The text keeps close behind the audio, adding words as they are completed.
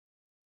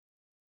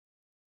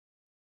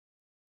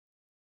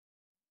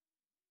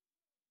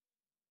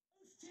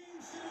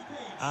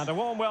And a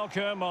warm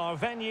welcome. Our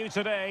venue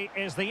today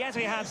is the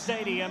Etihad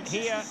Stadium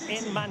here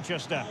in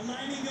Manchester.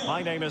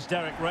 My name is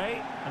Derek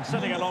Ray, and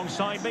sitting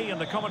alongside me in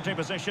the commentary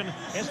position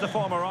is the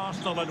former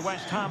Arsenal and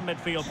West Ham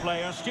midfield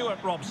player,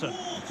 Stuart Robson.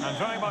 I'm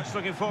very much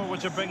looking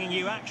forward to bringing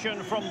you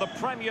action from the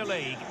Premier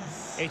League.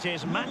 It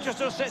is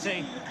Manchester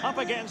City up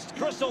against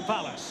Crystal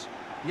Palace.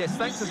 Yes,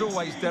 thanks as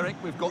always,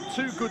 Derek. We've got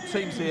two good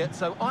teams here,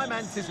 so I'm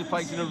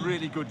anticipating a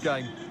really good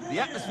game. The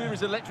atmosphere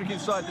is electric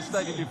inside the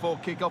stadium before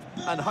kick-off,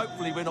 and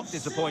hopefully we're not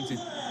disappointed.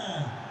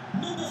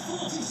 Number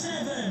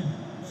 47,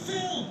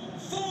 Phil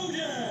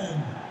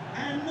Foden.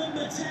 And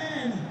number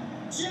 10,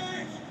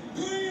 Jack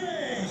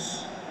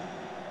Grealish.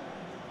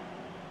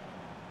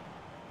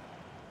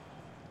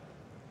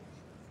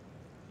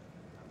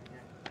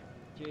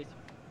 Cheers.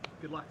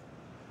 Good luck.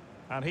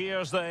 And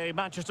here's the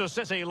Manchester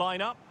City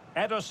lineup.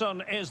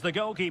 Ederson is the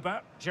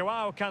goalkeeper.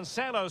 Joao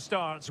Cancelo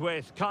starts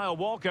with Kyle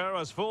Walker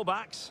as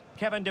fullbacks.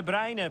 Kevin De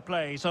Bruyne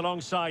plays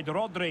alongside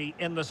Rodri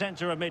in the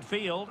centre of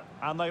midfield.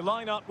 And they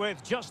line up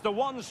with just the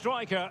one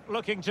striker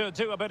looking to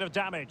do a bit of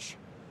damage.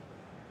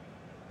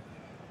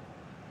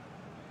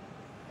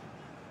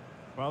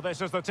 Well,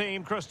 this is the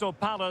team Crystal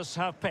Palace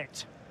have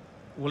picked.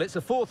 Well, it's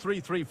a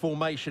 4-3-3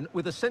 formation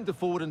with a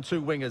centre-forward and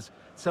two wingers.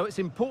 So it's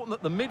important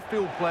that the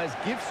midfield players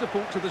give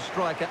support to the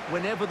striker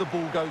whenever the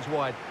ball goes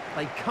wide.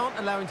 They can't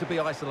allow him to be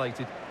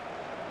isolated.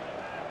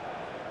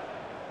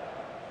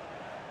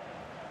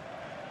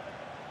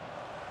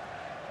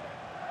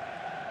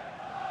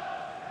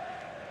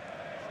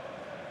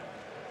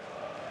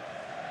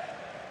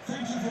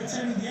 Thank you for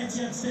attending the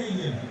Etihad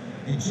Stadium.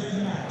 Enjoy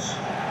the match.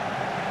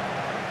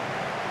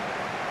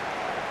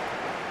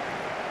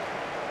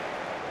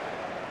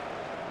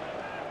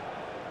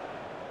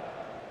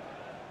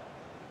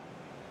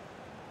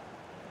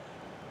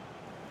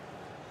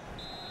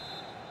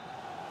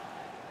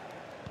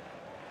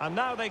 And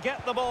now they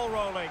get the ball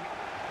rolling.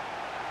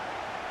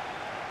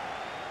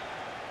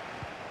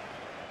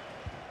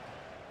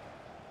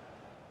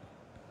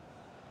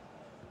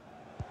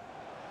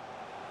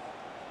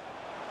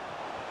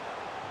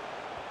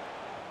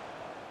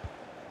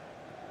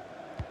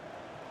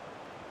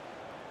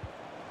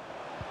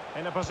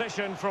 In a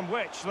position from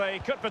which they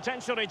could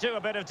potentially do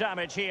a bit of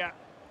damage here.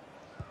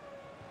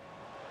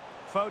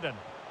 Foden.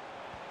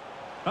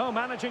 Oh,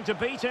 managing to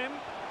beat him.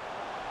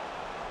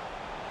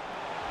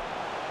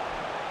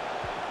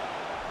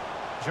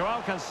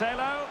 Joao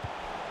Cancelo.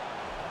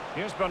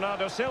 Here's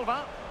Bernardo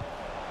Silva.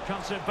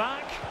 Cuts it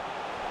back.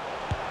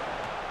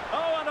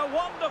 Oh, and a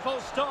wonderful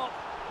stop.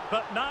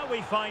 But now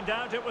we find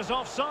out it was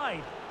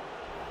offside.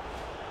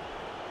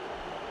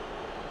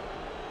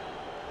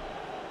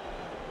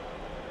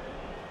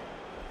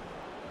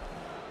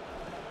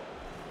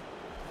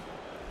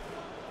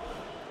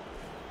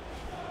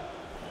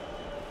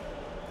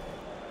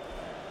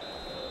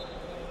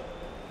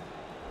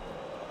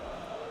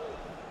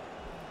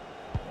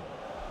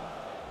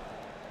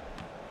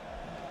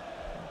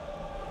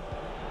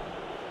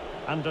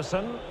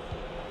 Anderson.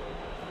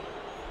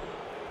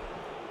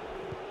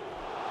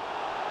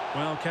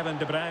 Well, Kevin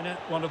De Bruyne,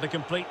 one of the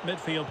complete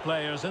midfield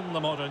players in the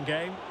modern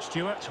game.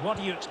 Stuart, what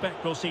do you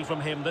expect we'll see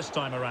from him this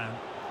time around?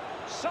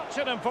 Such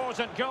an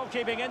important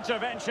goalkeeping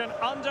intervention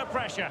under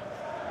pressure.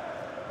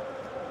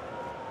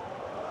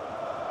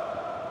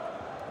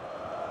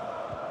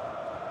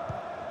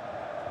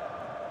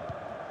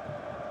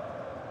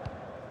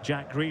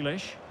 Jack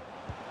Grealish.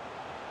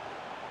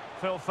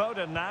 Phil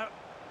Foden now.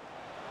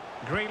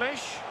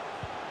 Grealish.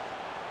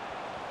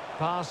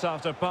 Pass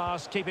after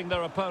pass, keeping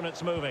their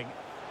opponents moving.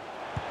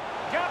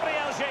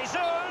 Gabriel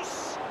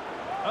Jesus!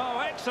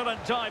 Oh,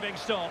 excellent diving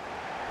stop.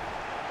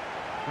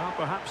 Well,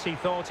 perhaps he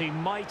thought he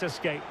might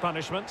escape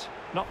punishment.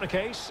 Not the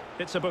case,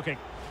 it's a booking.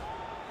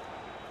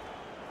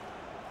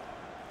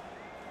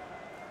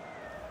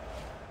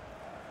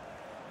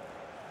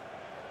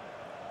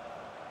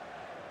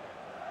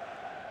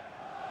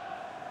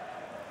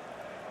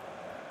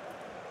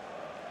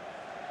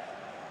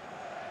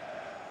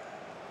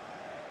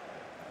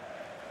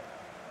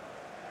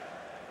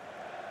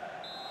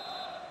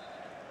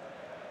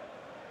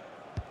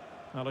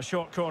 Well, a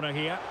short corner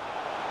here.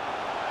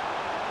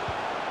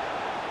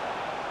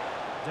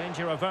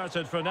 Danger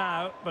averted for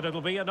now, but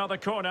it'll be another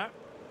corner.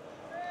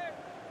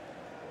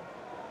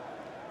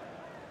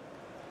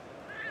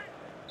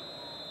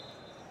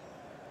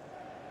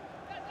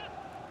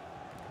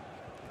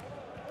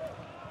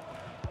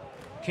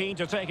 Keen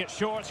to take it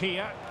short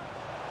here.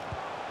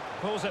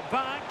 Pulls it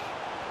back.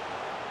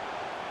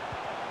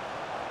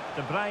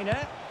 De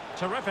Bruyne.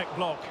 Terrific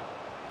block.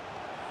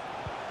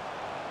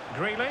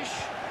 Grealish.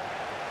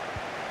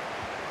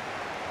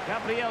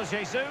 Gabriel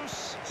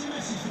Jesus.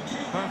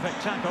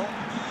 Perfect tackle.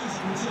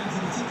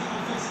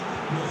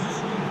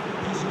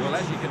 Well,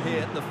 as you can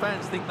hear, the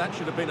fans think that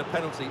should have been a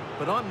penalty,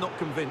 but I'm not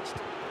convinced.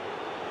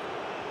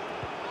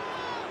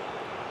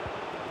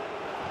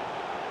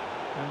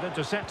 And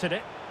intercepted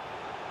it.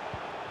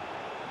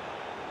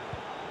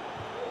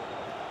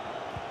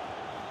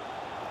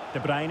 De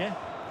Bruyne.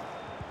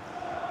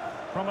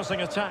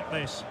 Promising attack,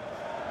 this.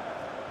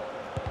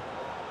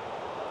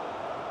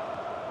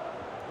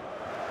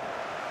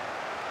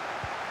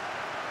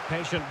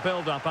 Patient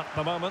build-up at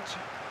the moment.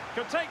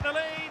 Could take the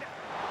lead.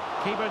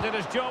 Keeper did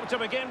his job to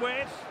begin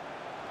with.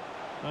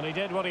 And he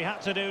did what he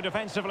had to do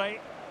defensively.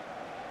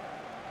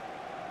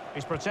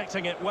 He's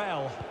protecting it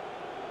well.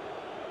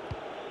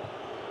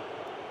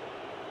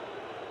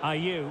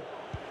 Ayew.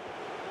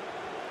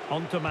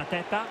 On to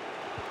Mateta.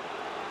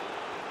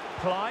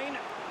 Klein.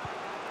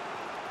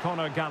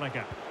 Conor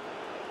Gallagher.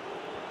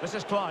 This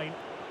is Klein.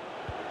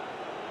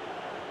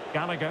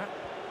 Gallagher.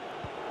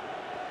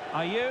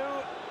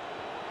 Ayew.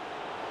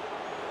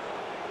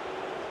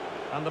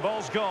 And the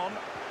ball's gone.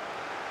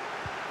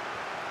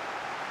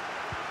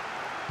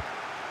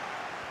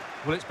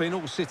 Well, it's been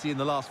all City in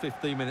the last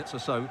 15 minutes or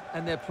so,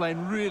 and they're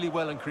playing really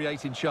well and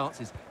creating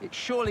chances. It's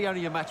surely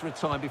only a matter of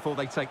time before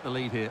they take the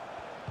lead here.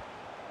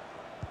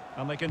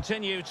 And they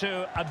continue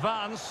to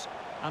advance,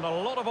 and a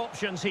lot of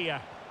options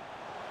here.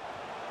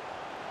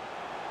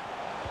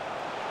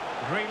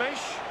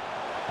 Grealish.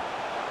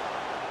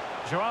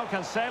 Joao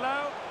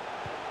Cancelo.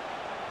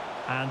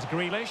 And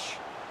Grealish.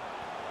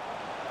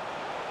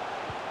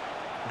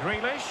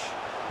 Grealish.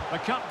 The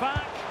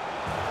cutback.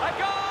 A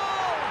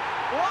goal!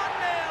 1-0.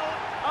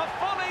 A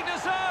fully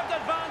deserved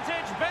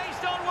advantage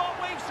based on what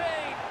we've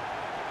seen.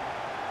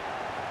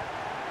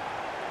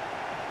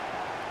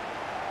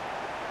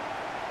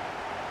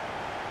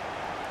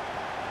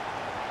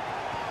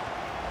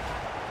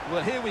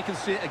 Well, here we can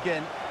see it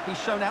again.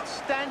 He's shown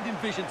outstanding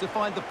vision to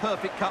find the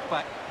perfect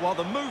cutback, while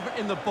the movement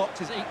in the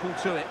box is equal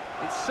to it.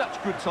 It's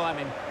such good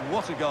timing.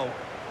 What a goal.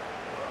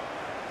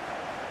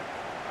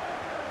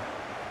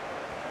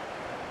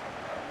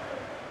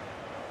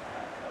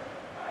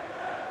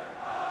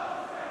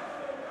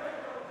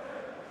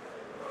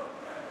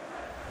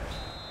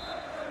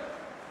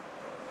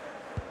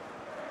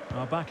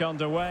 Back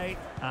underway,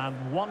 and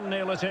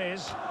 1-0 it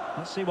is.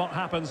 Let's see what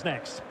happens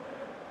next.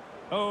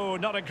 Oh,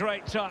 not a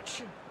great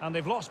touch, and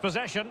they've lost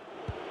possession.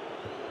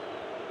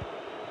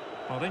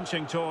 Well,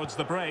 inching towards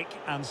the break,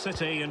 and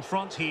City in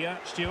front here.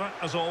 Stuart,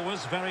 as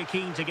always, very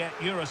keen to get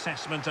your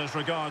assessment as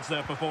regards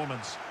their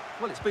performance.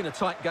 Well, it's been a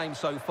tight game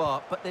so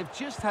far, but they've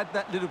just had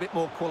that little bit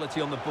more quality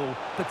on the ball,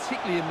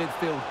 particularly in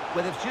midfield,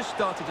 where they've just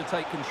started to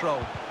take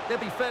control. They'll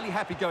be fairly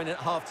happy going in at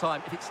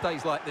half-time if it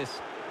stays like this.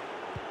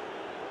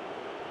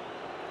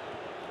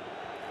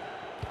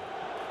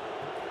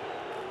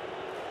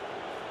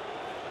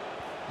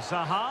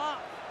 Zaha.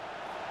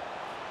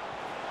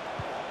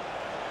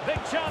 Big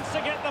chance to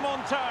get them on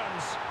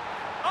terms.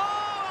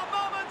 Oh, a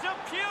moment of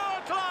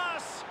pure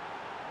class.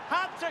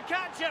 Had to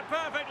catch it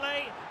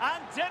perfectly,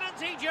 and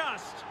didn't he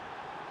just?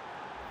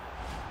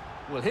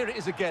 Well, here it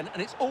is again,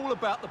 and it's all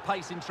about the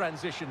pace in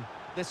transition.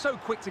 They're so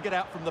quick to get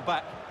out from the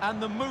back,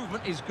 and the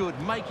movement is good,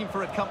 making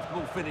for a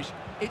comfortable finish.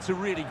 It's a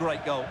really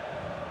great goal.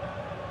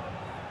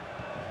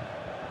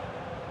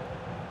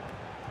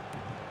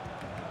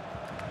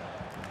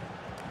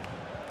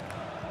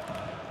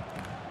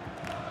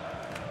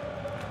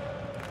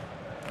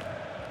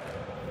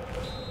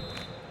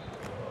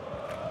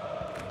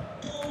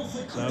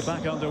 So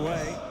back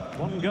underway.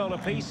 1 goal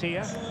apiece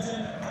here.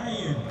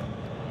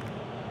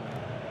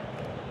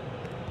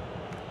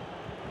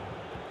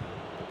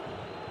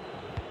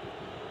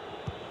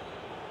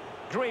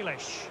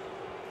 Grealish.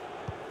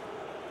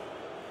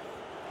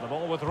 The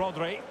ball with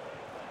Rodri.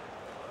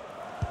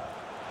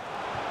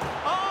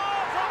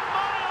 Oh, from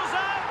miles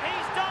out,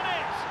 he's done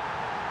it!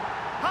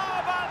 How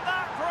about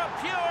that for a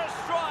pure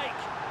strike?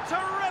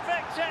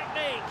 Terrific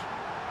technique.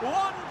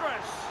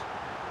 Wondrous.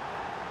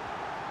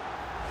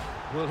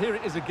 Well, here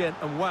it is again,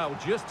 and wow,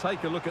 just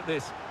take a look at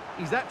this.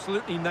 He's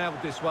absolutely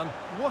nailed this one.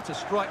 What a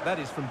strike that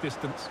is from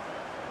distance.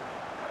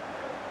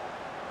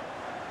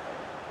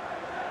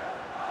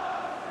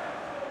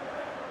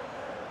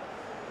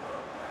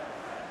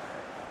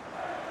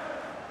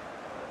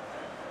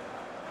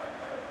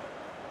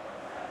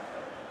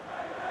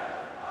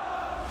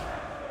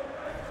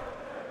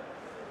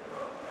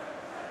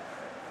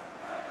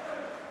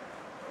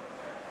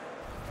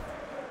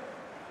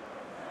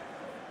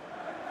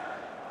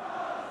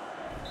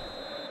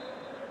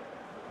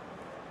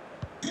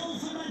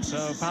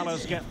 So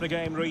Palace get the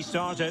game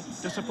restarted.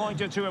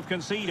 Disappointed to have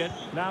conceded.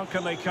 Now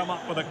can they come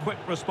up with a quick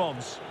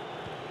response?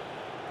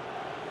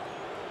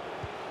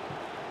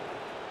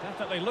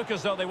 Definitely look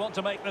as though they want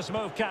to make this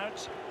move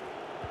count.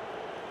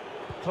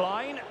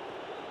 Klein.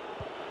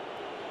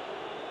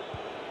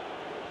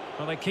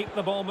 Well, they keep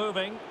the ball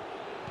moving.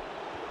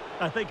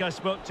 I think I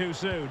spoke too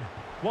soon.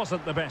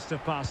 Wasn't the best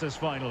of passes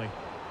finally.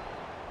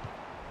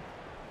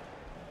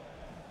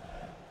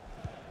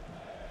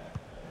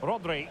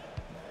 Rodri.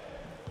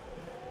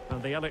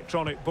 And the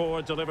electronic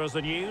board delivers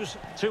the news.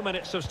 2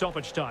 minutes of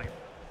stoppage time.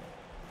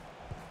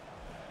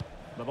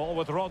 The ball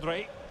with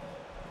Rodri.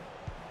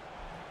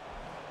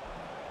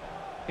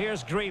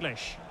 Here's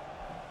Grealish.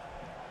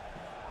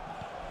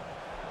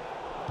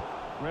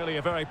 Really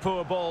a very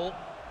poor ball.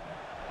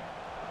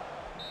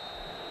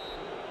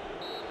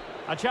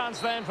 A chance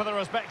then for the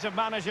respective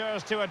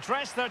managers to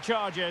address their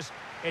charges.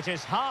 It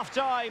is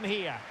half-time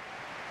here.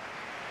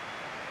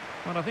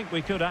 Well, I think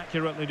we could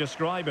accurately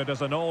describe it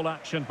as an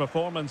all-action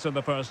performance in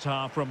the first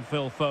half from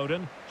Phil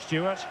Foden.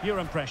 Stuart, your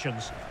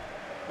impressions?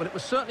 Well, it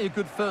was certainly a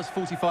good first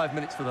 45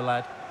 minutes for the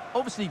lad.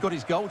 Obviously, he got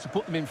his goal to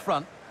put them in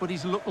front, but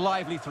he's looked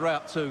lively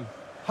throughout too.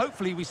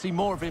 Hopefully, we see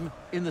more of him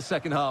in the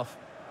second half.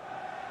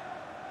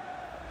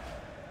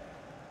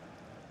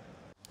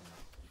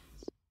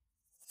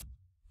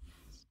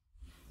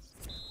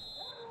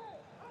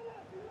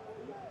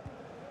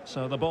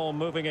 So the ball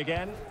moving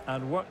again,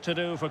 and work to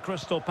do for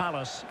Crystal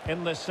Palace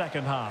in this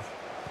second half.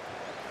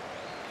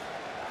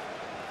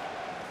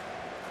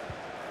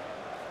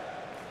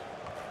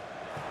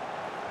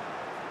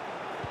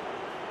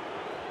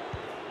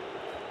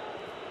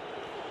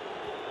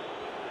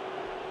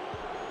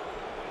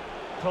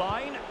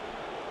 Klein.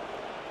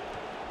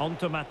 On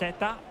to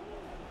Mateta.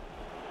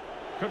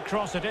 Could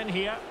cross it in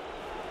here.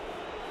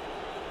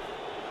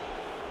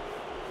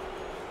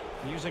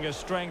 Using his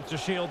strength to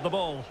shield the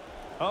ball.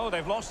 Oh,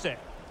 they've lost it.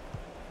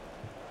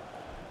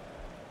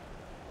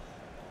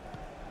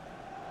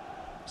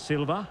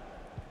 Silva.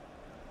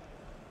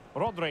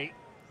 Rodri.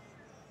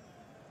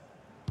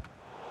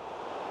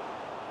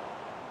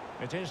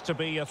 It is to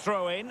be a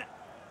throw-in.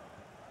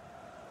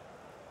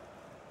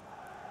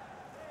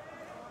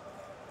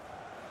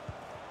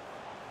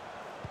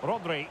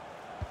 Rodri.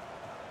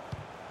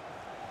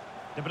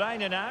 De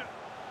Bruyne now.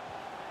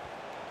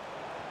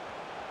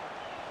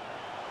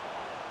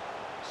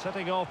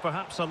 Setting off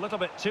perhaps a little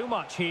bit too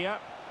much here.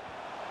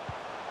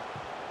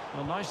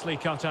 Well, nicely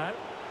cut out.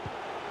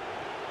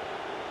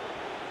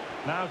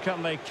 Now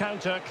can they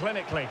counter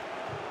clinically?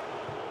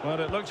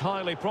 Well, it looked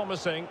highly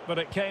promising, but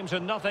it came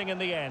to nothing in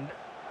the end.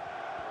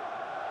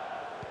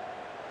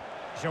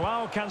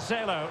 Joao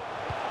Cancelo.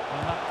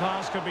 And that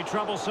pass could be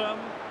troublesome.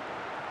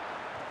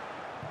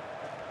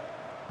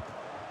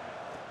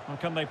 Or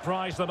can they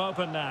prize them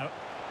open now?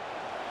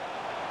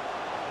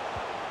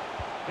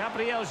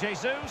 Gabriel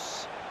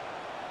Jesus.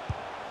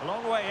 A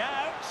long way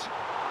out.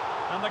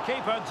 And the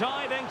keeper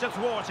diving to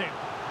thwart him.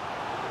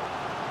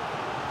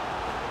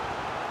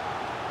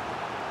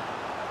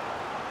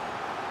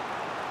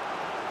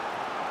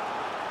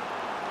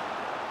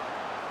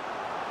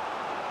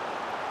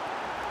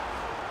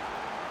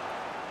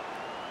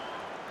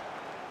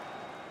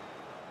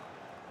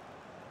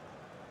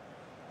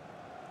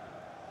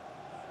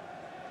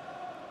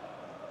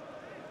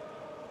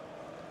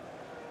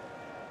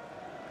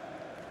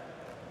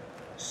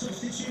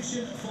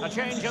 Substitution for A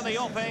change in the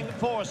offing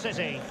for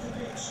City.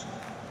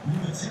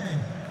 Number 10,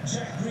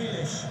 Jack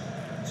Grealish,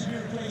 to be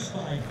replaced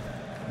by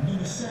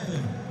number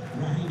 7,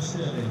 Raheem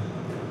Sterling.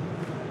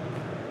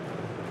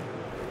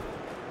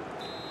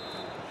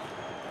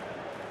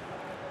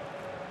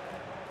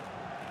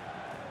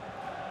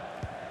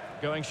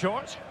 Going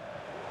short.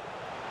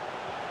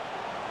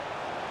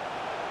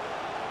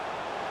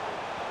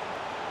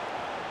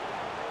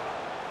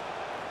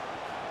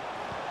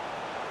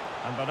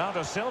 And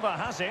Bernardo Silva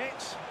has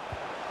it.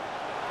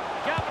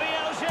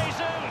 Gabriel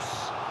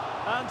Jesus!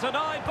 And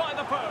denied by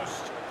the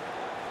post.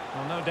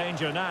 Well, no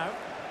danger now.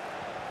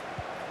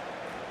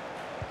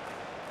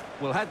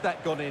 Well, had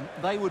that gone in,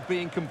 they would be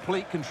in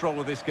complete control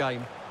of this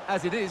game.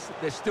 As it is,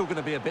 they're still going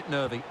to be a bit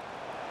nervy.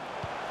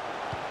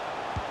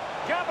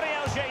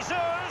 Gabriel Jesus!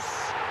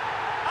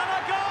 And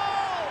a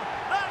goal!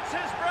 That's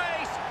his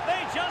brace!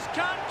 They just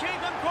can't keep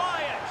him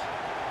quiet!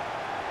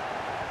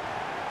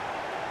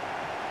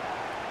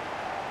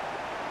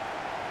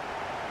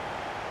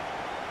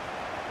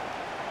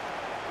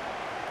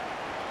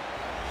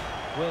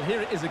 Well,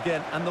 here it is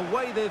again, and the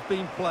way they've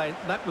been playing,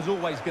 that was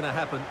always going to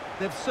happen.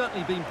 They've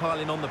certainly been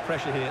piling on the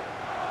pressure here.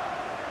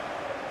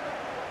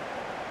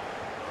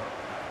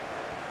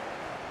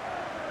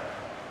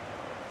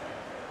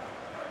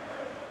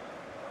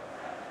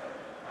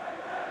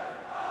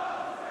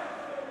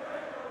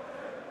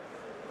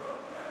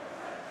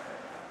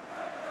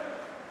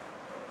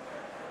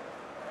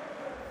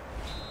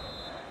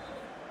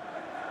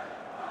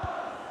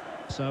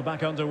 So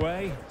back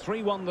underway,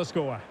 3-1 the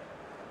score.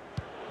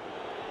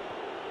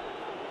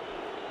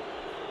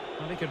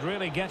 Well, he could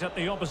really get at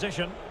the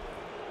opposition.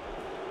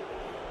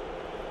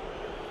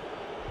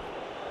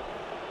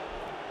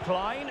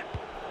 Klein.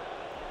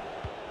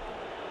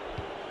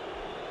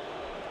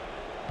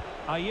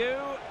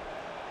 Ayew.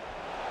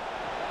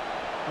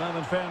 Well,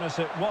 in fairness,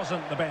 it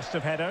wasn't the best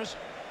of headers.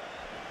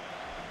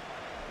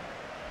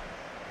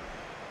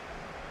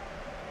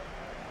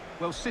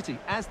 Well, City,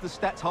 as the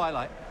stats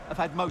highlight, have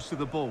had most of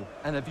the ball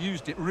and have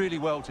used it really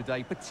well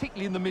today,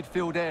 particularly in the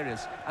midfield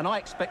areas. And I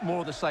expect more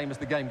of the same as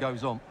the game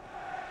goes on.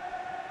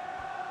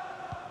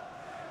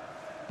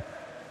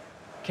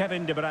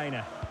 Kevin De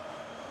Bruyne.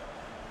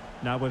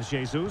 Now with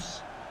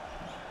Jesus.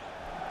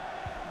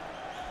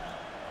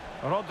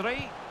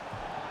 Rodri.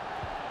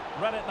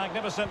 Read it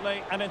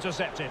magnificently and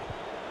intercepted.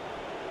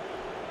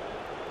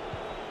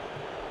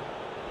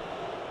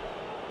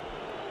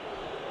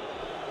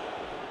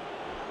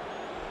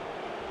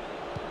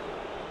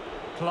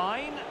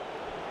 Klein.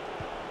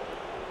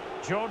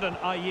 Jordan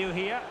Ayew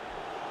here.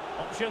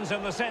 Options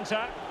in the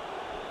centre.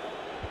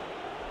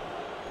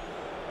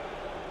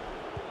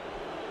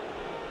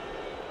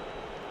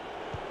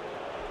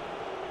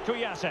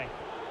 Kuyase.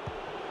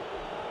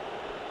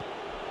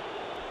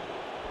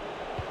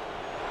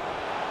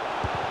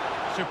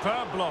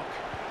 Superb block.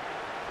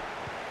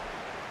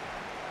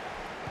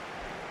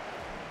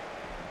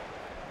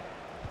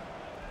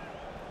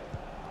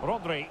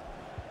 Rodri.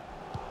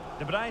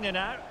 De Bruyne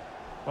now.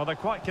 Well, they're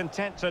quite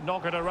content to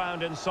knock it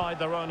around inside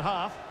their own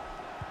half.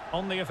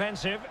 On the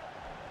offensive.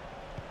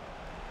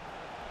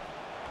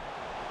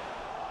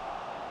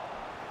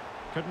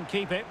 Couldn't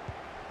keep it.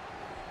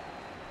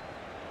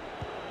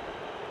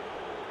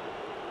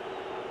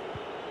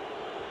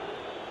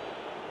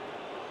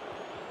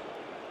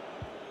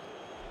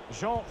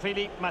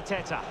 Jean-Philippe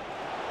Mateta.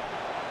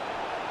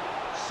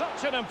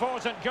 Such an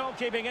important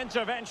goalkeeping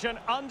intervention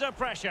under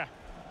pressure.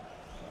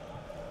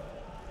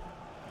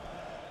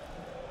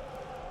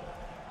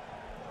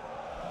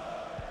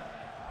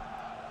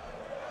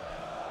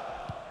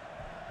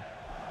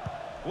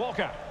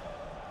 Walker.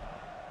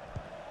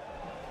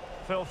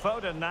 Phil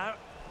Foden now.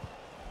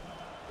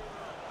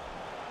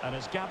 And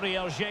it's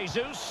Gabriel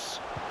Jesus.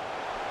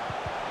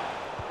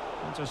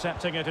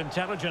 Intercepting it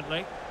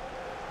intelligently.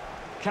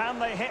 Can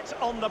they hit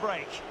on the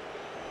break?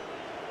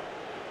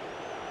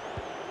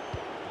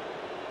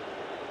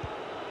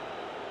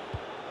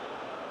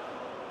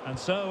 And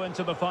so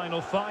into the final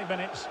 5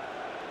 minutes.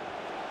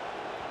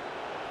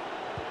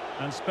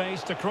 And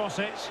space to cross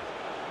it.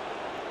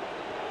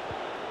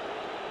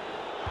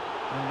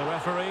 And the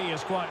referee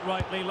is quite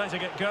rightly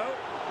letting it go.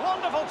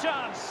 Wonderful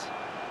chance!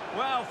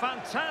 Well,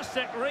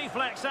 fantastic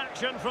reflex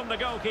action from the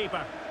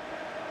goalkeeper.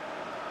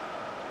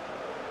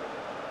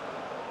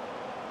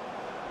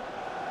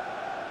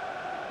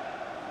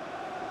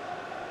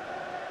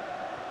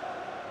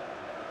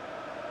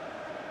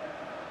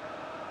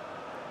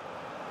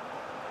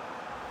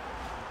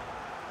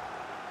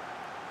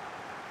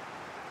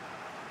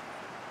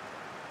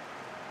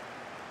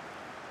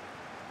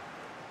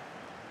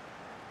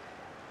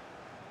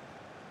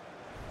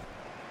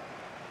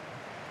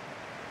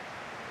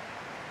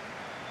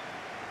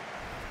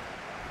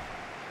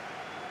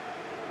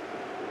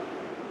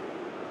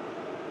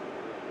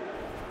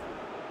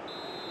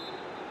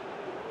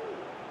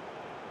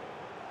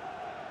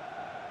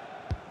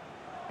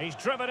 He's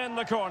driven in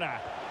the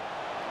corner.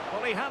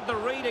 Well, he had the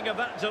reading of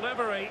that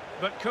delivery,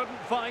 but couldn't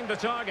find the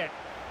target.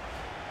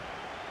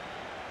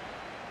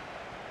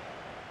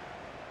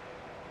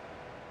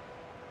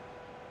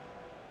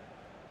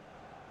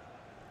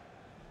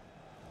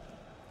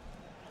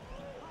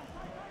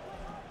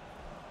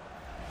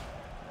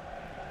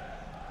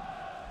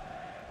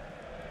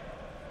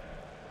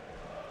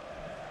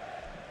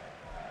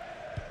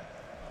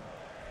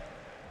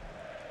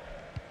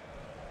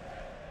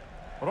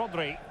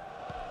 Rodri.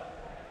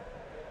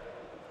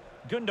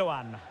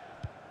 Gundogan.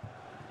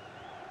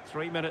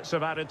 3 minutes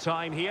of added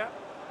time here.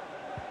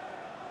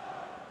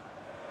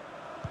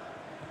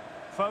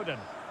 Foden.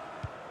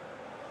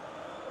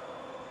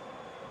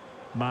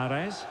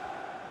 Mahrez.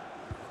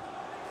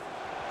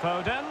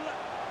 Foden.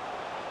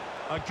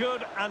 A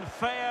good and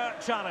fair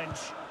challenge.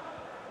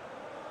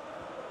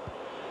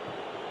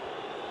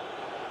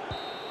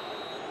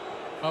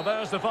 Well,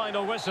 there's the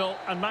final whistle,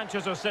 and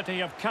Manchester City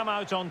have come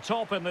out on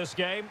top in this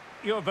game.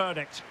 Your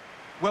verdict?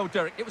 Well,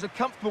 Derek, it was a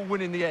comfortable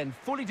win in the end.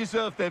 Fully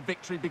deserved their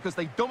victory because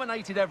they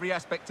dominated every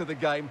aspect of the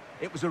game.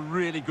 It was a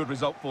really good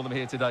result for them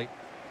here today.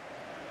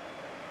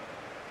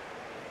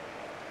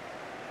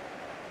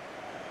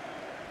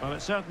 Well,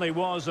 it certainly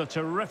was a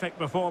terrific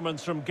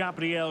performance from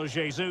Gabriel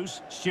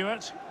Jesus.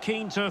 Stuart,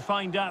 keen to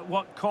find out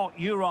what caught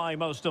your eye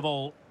most of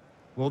all.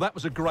 Well, that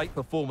was a great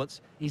performance.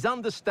 His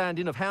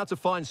understanding of how to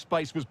find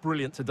space was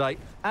brilliant today.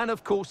 And,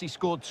 of course, he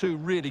scored 2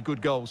 really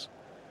good goals.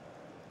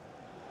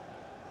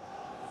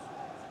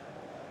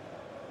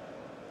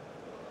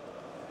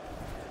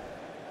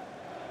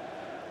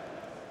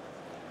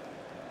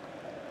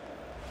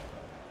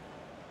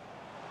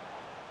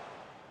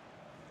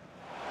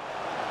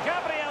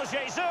 Gabriel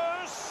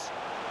Jesus!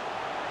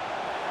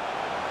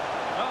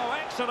 Oh,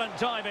 excellent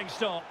diving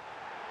stop.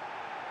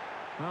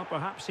 Well,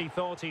 perhaps he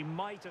thought he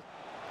might have...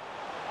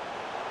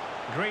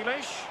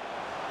 Grealish.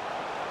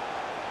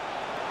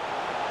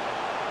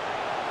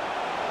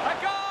 A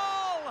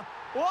goal!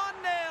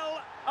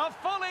 1-0. A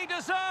fully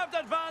deserved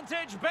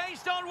advantage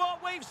based on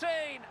what we've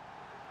seen.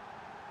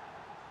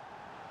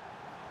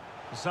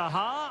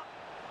 Zaha.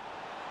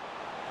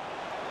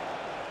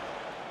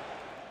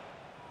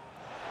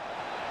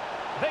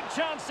 Big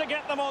chance to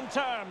get them on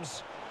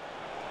terms.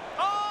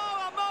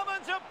 Oh, a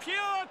moment of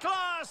pure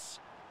class.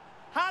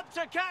 Had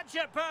to catch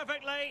it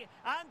perfectly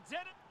and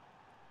didn't...